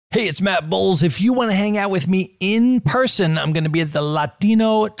Hey, it's Matt Bowles. If you want to hang out with me in person, I'm going to be at the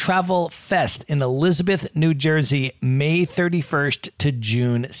Latino Travel Fest in Elizabeth, New Jersey, May 31st to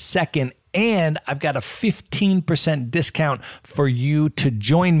June 2nd. And I've got a 15% discount for you to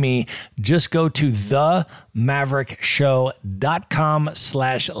join me. Just go to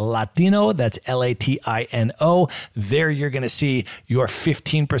themaverickshow.com/Latino. That's Latino. There you're going to see your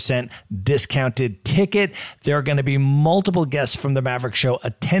 15% discounted ticket. There are going to be multiple guests from the Maverick Show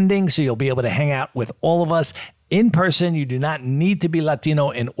attending, so you'll be able to hang out with all of us in person. You do not need to be Latino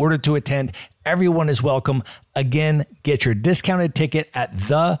in order to attend. Everyone is welcome. Again, get your discounted ticket at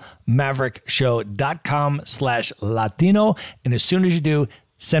themaverickshow.com/Latino. And as soon as you do,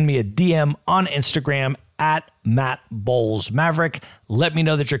 send me a DM on Instagram at Matt Bowles Maverick. Let me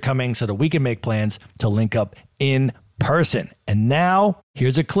know that you're coming so that we can make plans to link up in person. And now,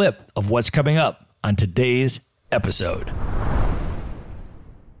 here's a clip of what's coming up on today's episode.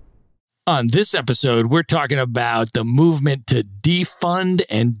 On this episode, we're talking about the movement to defund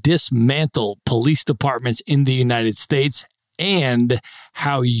and dismantle police departments in the United States and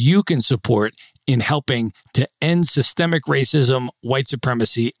how you can support in helping to end systemic racism, white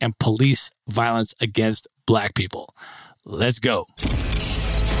supremacy, and police violence against Black people. Let's go.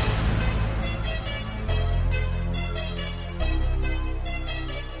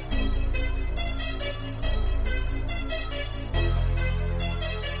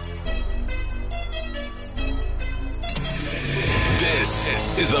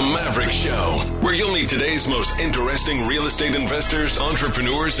 This is the Maverick Show, where you'll meet today's most interesting real estate investors,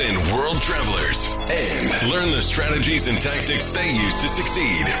 entrepreneurs, and world travelers, and learn the strategies and tactics they use to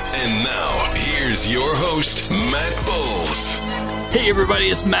succeed. And now, here's your host, Matt Bowles. Hey everybody,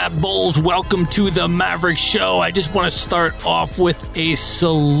 it's Matt Bowles. Welcome to the Maverick Show. I just want to start off with a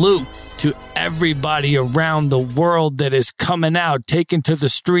salute to everybody around the world that is coming out, taking to the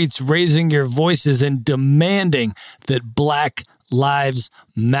streets, raising your voices, and demanding that Black lives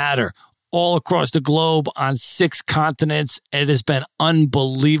matter all across the globe on 6 continents. It has been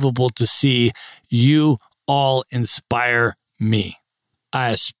unbelievable to see you all inspire me. I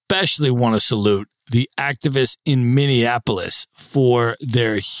especially want to salute the activists in Minneapolis for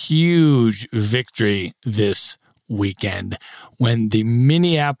their huge victory this weekend when the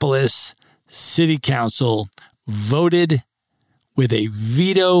Minneapolis City Council voted with a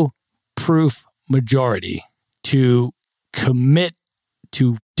veto-proof majority to commit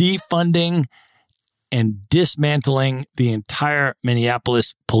to defunding and dismantling the entire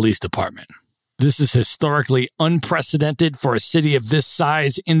Minneapolis Police Department. This is historically unprecedented for a city of this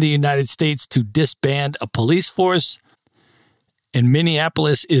size in the United States to disband a police force, and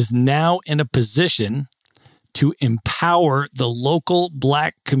Minneapolis is now in a position to empower the local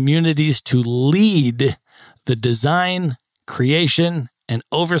Black communities to lead the design, creation, and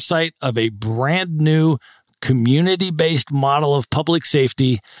oversight of a brand new community-based model of public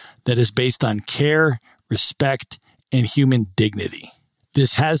safety that is based on care, respect, and human dignity.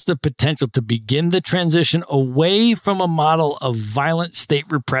 This has the potential to begin the transition away from a model of violent state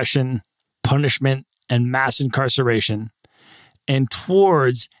repression, punishment, and mass incarceration, and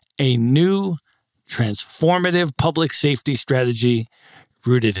towards a new transformative public safety strategy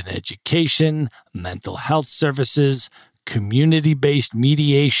rooted in education, mental health services, community-based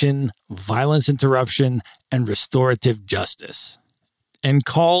mediation, violence interruption, and restorative justice, and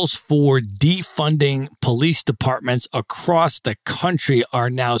calls for defunding police departments across the country are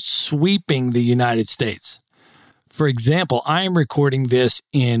now sweeping the United States. For example, I am recording this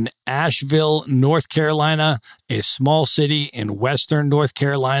in Asheville, North Carolina, a small city in western North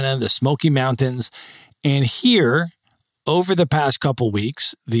Carolina, the Smoky Mountains. And here, over the past couple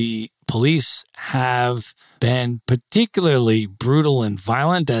weeks, the police have been particularly brutal and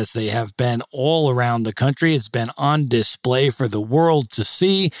violent, as they have been all around the country. It's been on display for the world to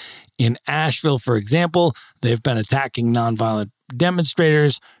see. In Asheville, for example, they've been attacking nonviolent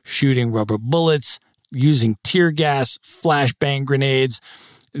demonstrators, shooting rubber bullets, using tear gas, flashbang grenades.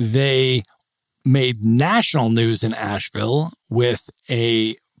 They made national news in Asheville with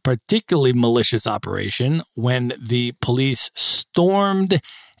a particularly malicious operation when the police stormed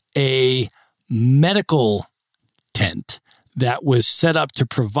a medical tent that was set up to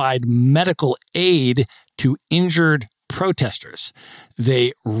provide medical aid to injured protesters.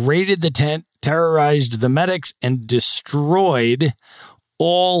 They raided the tent, terrorized the medics, and destroyed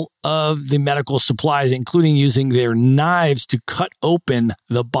all of the medical supplies, including using their knives to cut open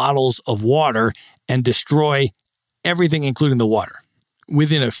the bottles of water and destroy everything, including the water.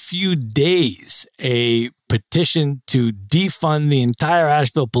 Within a few days, a petition to defund the entire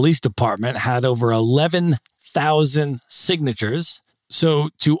Asheville Police Department had over 11,000 signatures. So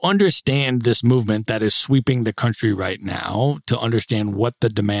to understand this movement that is sweeping the country right now, to understand what the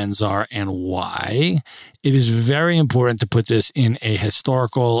demands are and why, it is very important to put this in a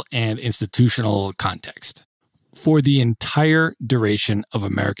historical and institutional context. For the entire duration of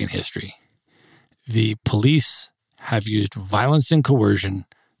American history, the police have used violence and coercion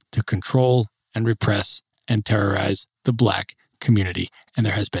to control and repress and terrorize the Black community. And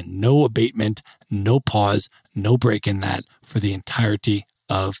there has been no abatement, no pause, no break in that for the entirety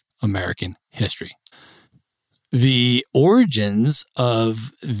of American history. The origins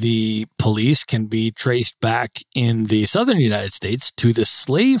of the police can be traced back in the southern United States to the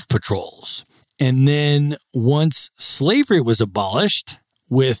slave patrols. And then once slavery was abolished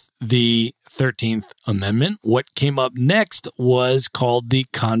with the 13th Amendment, what came up next was called the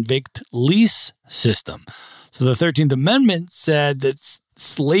convict lease system. So the 13th Amendment said that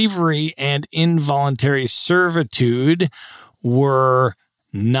slavery and involuntary servitude were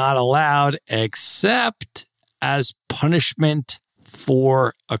not allowed except as punishment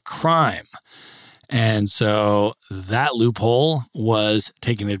for a crime. And so that loophole was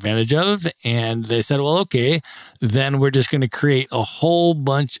taken advantage of, and they said, well, okay, then we're just going to create a whole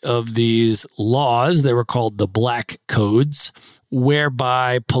bunch of these laws. They were called the Black Codes,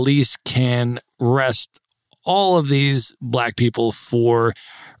 whereby police can arrest all of these Black people for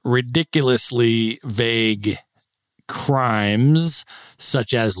ridiculously vague crimes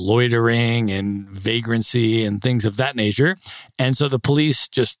such as loitering and vagrancy and things of that nature. And so the police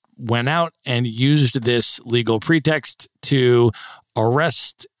just went out and used this legal pretext to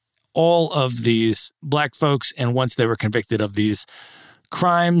arrest all of these Black folks. And once they were convicted of these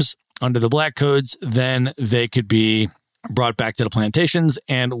crimes under the Black Codes, then they could be brought back to the plantations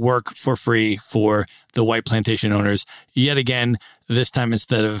and work for free for the white plantation owners. Yet again, this time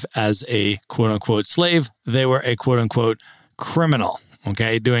instead of as a quote-unquote slave, they were a quote-unquote criminal,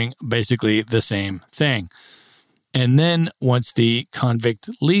 okay, doing basically the same thing. And then once the convict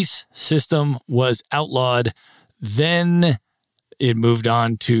lease system was outlawed, then it moved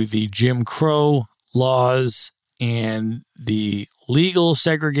on to the Jim Crow laws and the legal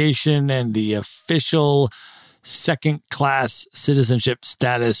segregation and the official second-class citizenship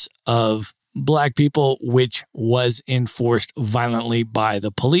status of Black people, which was enforced violently by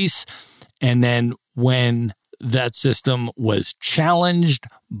the police. And then when that system was challenged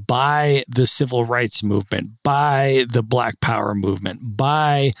by the civil rights movement, by the Black Power movement,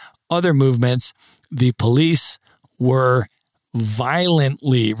 by other movements, the police were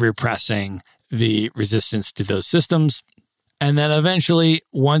violently repressing the resistance to those systems. And then eventually,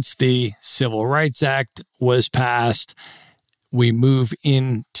 once the Civil Rights Act was passed, we move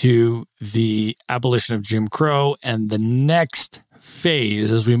into the abolition of Jim Crow. And the next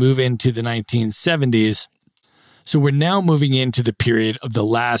phase, as we move into the 1970s, so we're now moving into the period of the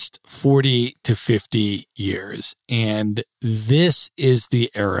last 40 to 50 years. And this is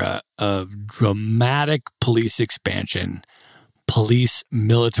the era of dramatic police expansion, police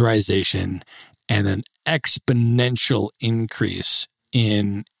militarization, and an exponential increase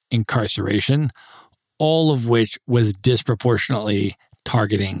in incarceration, all of which was disproportionately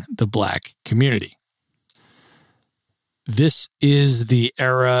targeting the Black community. This is the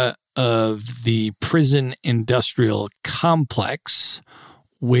era of the prison industrial complex,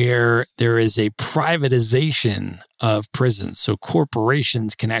 where there is a privatization of prisons. So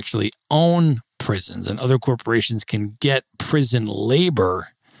corporations can actually own prisons, and other corporations can get prison labor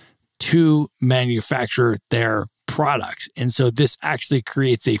to manufacture their products. And so this actually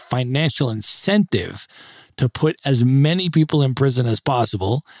creates a financial incentive to put as many people in prison as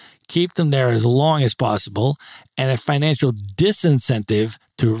possible, keep them there as long as possible, and a financial disincentive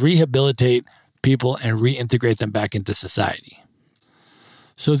to rehabilitate people and reintegrate them back into society.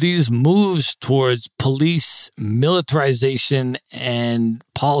 So these moves towards police militarization and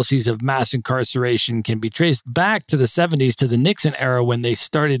policies of mass incarceration can be traced back to the 70s, to the Nixon era, when they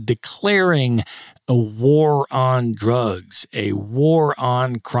started declaring a war on drugs, a war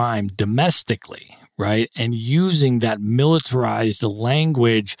on crime domestically, right? And using that militarized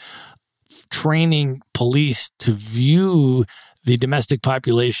language, training police to view the domestic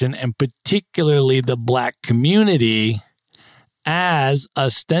population and particularly the Black community as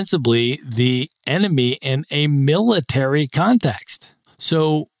ostensibly the enemy in a military context.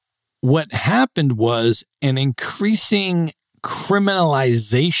 So what happened was an increasing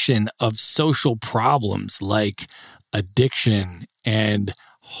criminalization of social problems like addiction and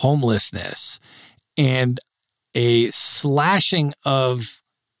homelessness, and a slashing of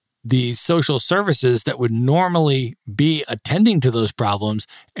the social services that would normally be attending to those problems,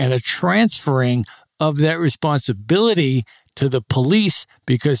 and a transferring of that responsibility to the police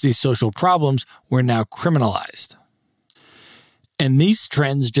because these social problems were now criminalized. And these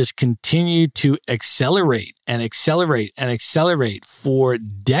trends just continue to accelerate and accelerate and accelerate for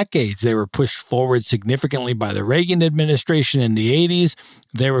decades. They were pushed forward significantly by the Reagan administration in the 80s.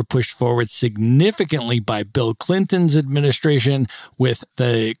 They were pushed forward significantly by Bill Clinton's administration with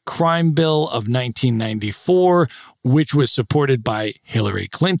the crime bill of 1994, which was supported by Hillary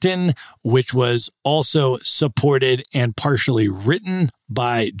Clinton, which was also supported and partially written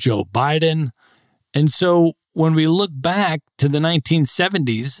by Joe Biden. And so when we look back to the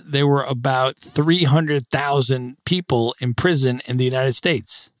 1970s, there were about 300,000 people in prison in the United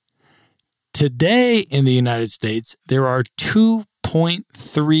States. Today in the United States, there are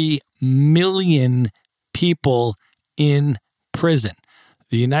 2.3 million people in prison.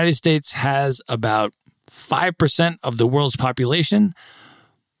 The United States has about 5% of the world's population,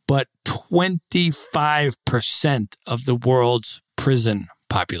 but 25% of the world's prison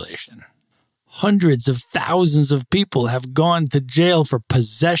population. Hundreds of thousands of people have gone to jail for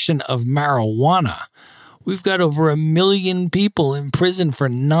possession of marijuana. We've got over 1 million people in prison for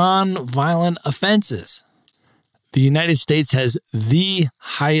non-violent offenses. The United States has the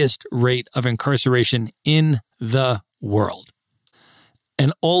highest rate of incarceration in the world.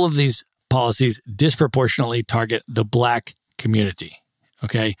 And all of these policies disproportionately target the Black community.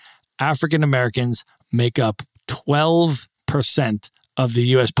 Okay? African Americans make up 12% of the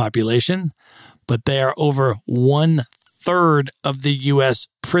U.S. population, but they are over 1/3 of the U.S.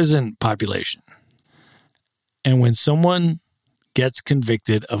 prison population. And when someone gets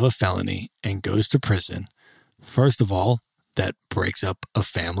convicted of a felony and goes to prison, first of all, that breaks up a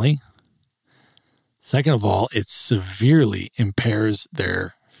family. Second of all, it severely impairs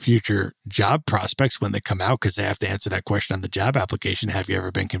their future job prospects when they come out because they have to answer that question on the job application. Have you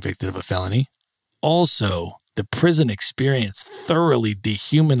ever been convicted of a felony? Also, the prison experience thoroughly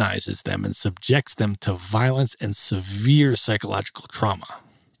dehumanizes them and subjects them to violence and severe psychological trauma.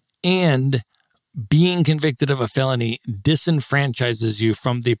 And being convicted of a felony disenfranchises you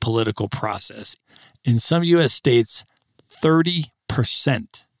from the political process. In some U.S. states, 30%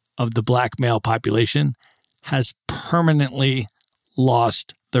 of the Black male population has permanently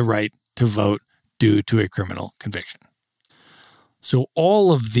lost the right to vote due to a criminal conviction. So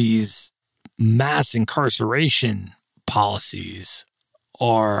all of these mass incarceration policies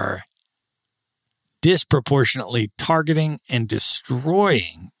are disproportionately targeting and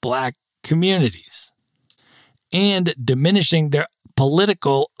destroying Black communities and diminishing their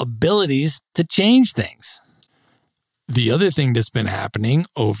political abilities to change things. The other thing that's been happening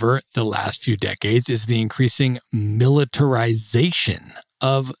over the last few decades is the increasing militarization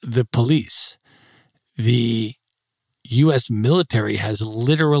of the police. The U.S. military has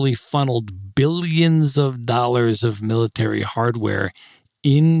literally funneled billions of dollars of military hardware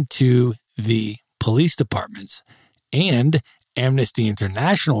into the police departments. And Amnesty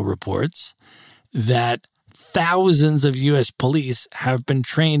International reports that thousands of U.S. police have been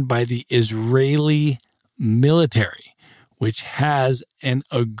trained by the Israeli military, which has an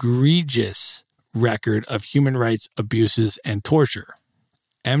egregious record of human rights abuses and torture.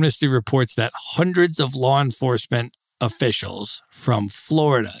 Amnesty reports that hundreds of law enforcement officials from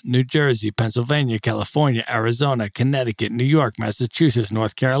Florida, New Jersey, Pennsylvania, California, Arizona, Connecticut, New York, Massachusetts,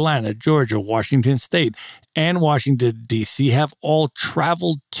 North Carolina, Georgia, Washington State, and Washington, D.C. have all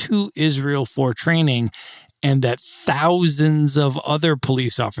traveled to Israel for training, and that thousands of other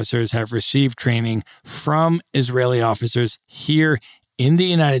police officers have received training from Israeli officers here in the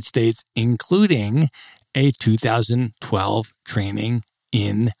United States, including a 2012 training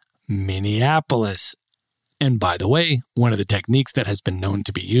in Minneapolis. And by the way, one of the techniques that has been known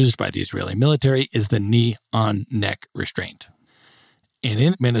to be used by the Israeli military is the knee-on-neck restraint. And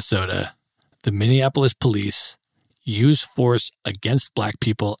in Minnesota, the Minneapolis police use force against Black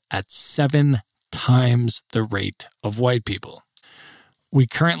people at 7 times the rate of white people. We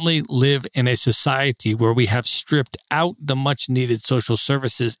currently live in a society where we have stripped out the much-needed social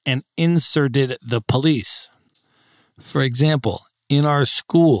services and inserted the police. For example, in our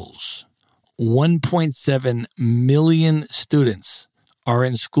schools, 1.7 million students are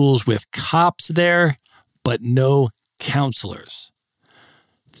in schools with cops there, but no counselors.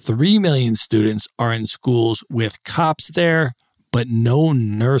 3 million students are in schools with cops there, but no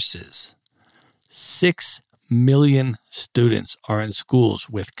nurses. 6 million students are in schools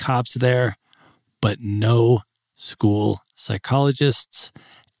with cops there, but no school psychologists.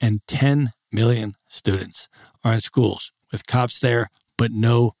 And 10 million students are in schools with cops there, but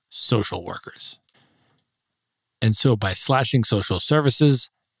no social workers. And so by slashing social services,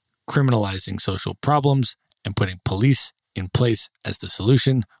 criminalizing social problems, and putting police in place as the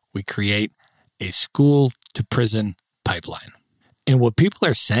solution. We create a school to prison pipeline. And what people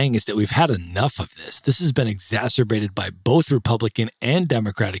are saying is that we've had enough of this. This has been exacerbated by both Republican and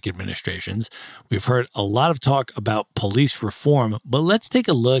Democratic administrations. We've heard a lot of talk about police reform, but let's take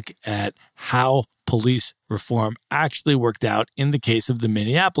a look at how police reform actually worked out in the case of the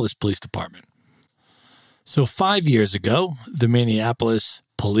Minneapolis Police Department. So 5 years ago, the Minneapolis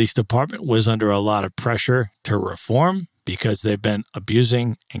Police Department was under a lot of pressure to reform because they've been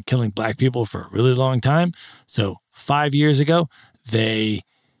abusing and killing black people for a really long time. So 5 years ago, they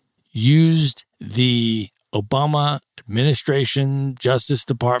used the Obama administration, Justice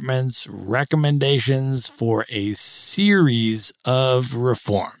Department's recommendations for a series of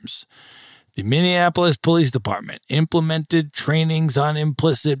reforms. The Minneapolis Police Department implemented trainings on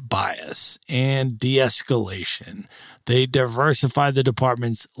implicit bias and de-escalation. They diversified the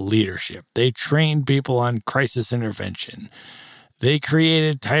department's leadership. They trained people on crisis intervention. They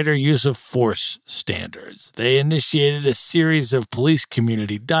created tighter use of force standards. They initiated a series of police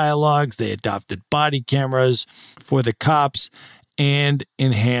community dialogues. They adopted body cameras for the cops and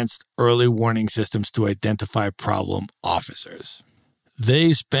enhanced early warning systems to identify problem officers.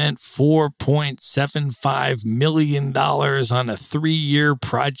 They spent $4.75 million on a 3-year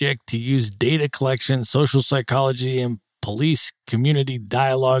project to use data collection, social psychology, and police community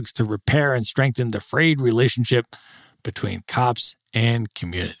dialogues to repair and strengthen the frayed relationship between cops and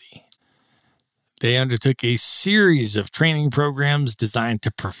community. They undertook a series of training programs designed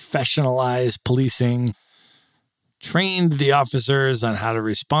to professionalize policing, trained the officers on how to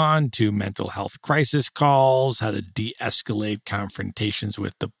respond to mental health crisis calls, how to de-escalate confrontations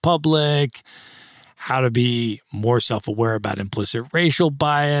with the public, how to be more self-aware about implicit racial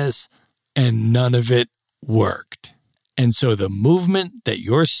bias, and none of it worked. And so the movement that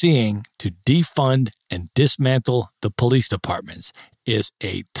you're seeing to defund and dismantle the police departments is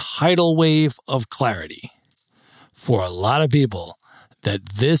a tidal wave of clarity for a lot of people that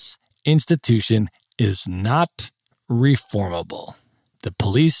this institution is not reformable. The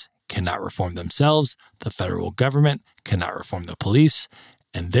police cannot reform themselves. The federal government cannot reform the police.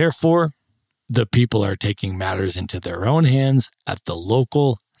 And therefore, the people are taking matters into their own hands at the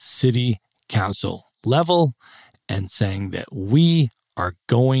local city council level and saying that we are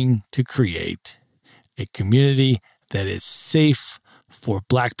going to create a community that is safe for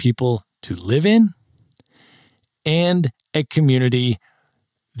Black people to live in and a community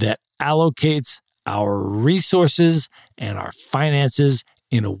that allocates our resources and our finances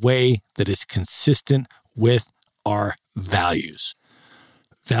in a way that is consistent with our values.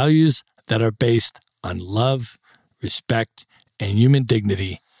 Values that are based on love, respect, and human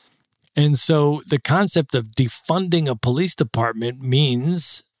dignity. And so the concept of defunding a police department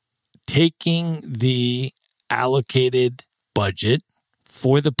means taking the allocated budget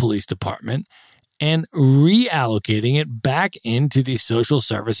for the police department and reallocating it back into the social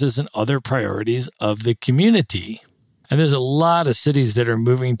services and other priorities of the community. And there's a lot of cities that are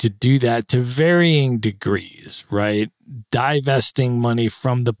moving to do that to varying degrees, right? Divesting money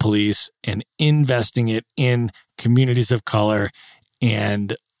from the police and investing it in communities of color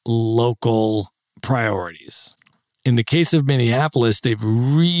and local priorities. In the case of Minneapolis, they've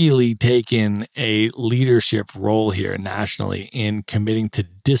really taken a leadership role here nationally in committing to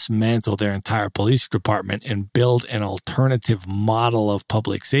dismantle their entire police department and build an alternative model of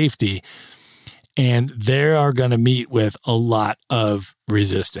public safety. And they are going to meet with a lot of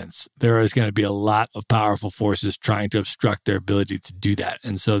resistance. There is going to be a lot of powerful forces trying to obstruct their ability to do that.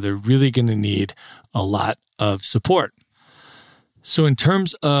 And so they're really going to need a lot of support. So in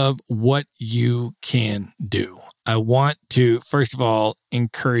terms of what you can do, I want to, first of all,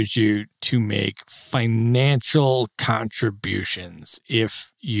 encourage you to make financial contributions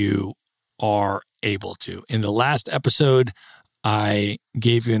if you are able to. In the last episode, I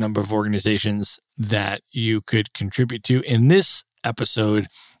gave you a number of organizations that you could contribute to. In this episode,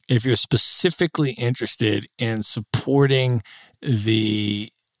 if you're specifically interested in supporting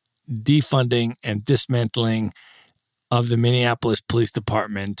the defunding and dismantling of the Minneapolis Police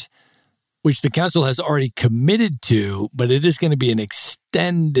Department, which the council has already committed to, but it is going to be an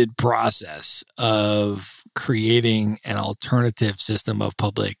extended process of creating an alternative system of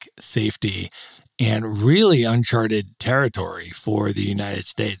public safety and really uncharted territory for the United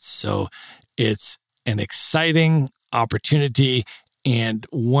States. So it's an exciting opportunity. And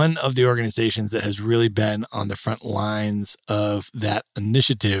one of the organizations that has really been on the front lines of that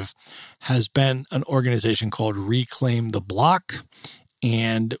initiative has been an organization called Reclaim the Block.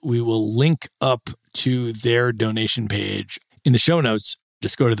 And we will link up to their donation page in the show notes.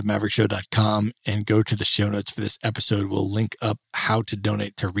 just go to themaverickshow.com and go to the show notes for this episode. We'll link up how to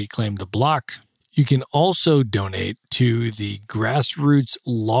donate to Reclaim the Block. You can also donate to the Grassroots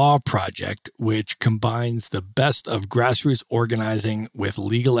Law Project, which combines the best of grassroots organizing with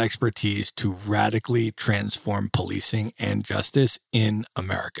legal expertise to radically transform policing and justice in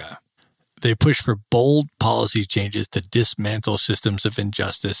America. They push for bold policy changes to dismantle systems of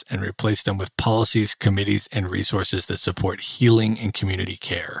injustice and replace them with policies, committees, and resources that support healing and community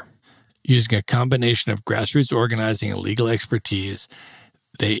care. Using a combination of grassroots organizing and legal expertise,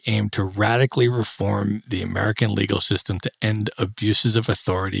 they aim to radically reform the American legal system to end abuses of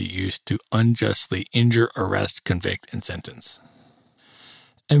authority used to unjustly injure, arrest, convict, and sentence.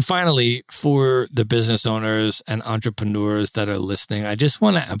 And finally, for the business owners and entrepreneurs that are listening, I just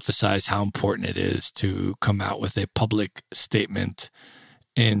want to emphasize how important it is to come out with a public statement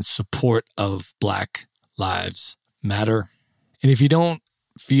in support of Black Lives Matter. And if you don't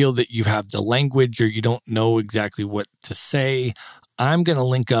feel that you have the language or you don't know exactly what to say, I'm going to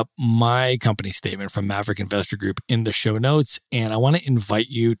link up my company statement from Maverick Investor Group in the show notes. And I want to invite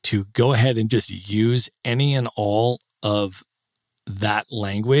you to go ahead and just use any and all of that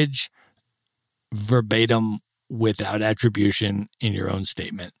language verbatim without attribution in your own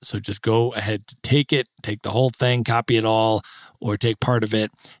statement. So just go ahead to take the whole thing, copy it all, or take part of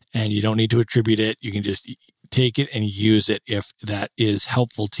it. And you don't need to attribute it. You can just take it and use it if that is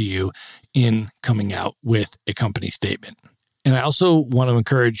helpful to you in coming out with a company statement. And I also want to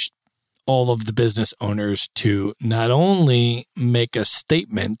encourage all of the business owners to not only make a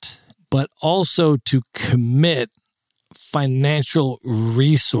statement, but also to commit financial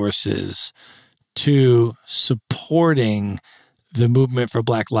resources to supporting the movement for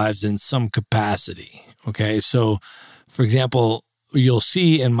Black lives in some capacity. Okay. So, for example, you'll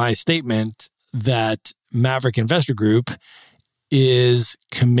see in my statement that Maverick Investor Group is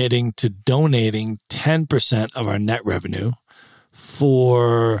committing to donating 10% of our net revenue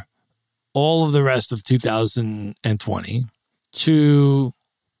for all of the rest of 2020 to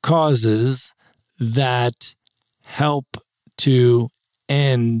causes that help to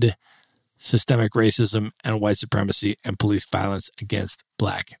end systemic racism and white supremacy and police violence against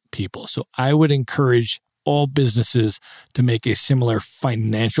Black people. So I would encourage all businesses to make a similar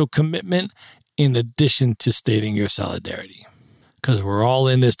financial commitment in addition to stating your solidarity, because we're all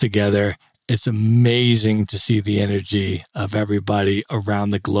in this together. It's amazing to see the energy of everybody around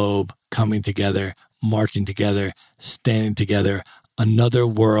the globe coming together, marching together, standing together. Another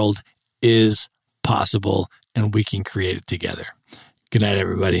world is possible, and we can create it together. Good night,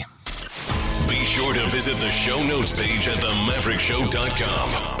 everybody. Be sure to visit the show notes page at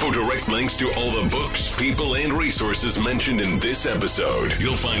themaverickshow.com for direct links to all the books, people, and resources mentioned in this episode.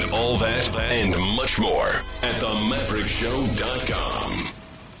 You'll find all that and much more at themaverickshow.com.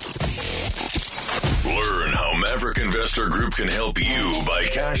 Learn how Maverick Investor Group can help you buy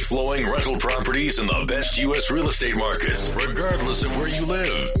cash flowing rental properties in the best U.S. real estate markets, regardless of where you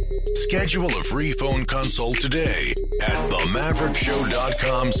live. Schedule a free phone consult today at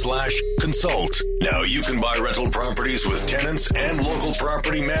themaverickshow.com/consult. Now you can buy rental properties with tenants and local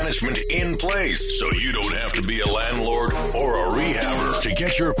property management in place, so you don't have to be a landlord or a rehabber. To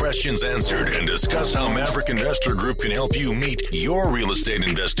get your questions answered and discuss how Maverick Investor Group can help you meet your real estate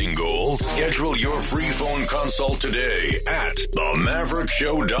investing goals, schedule your free phone consult today at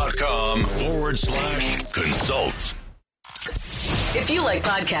themaverickshow.com/consult. If you like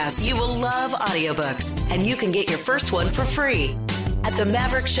podcasts, you will love audiobooks, and you can get your first one for free at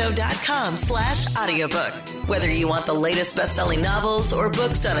themaverickshow.com/audiobook. Whether you want the latest best-selling novels or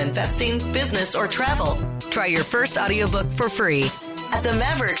books on investing, business, or travel, try your first audiobook for free at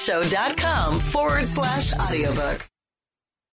themaverickshow.com/audiobook.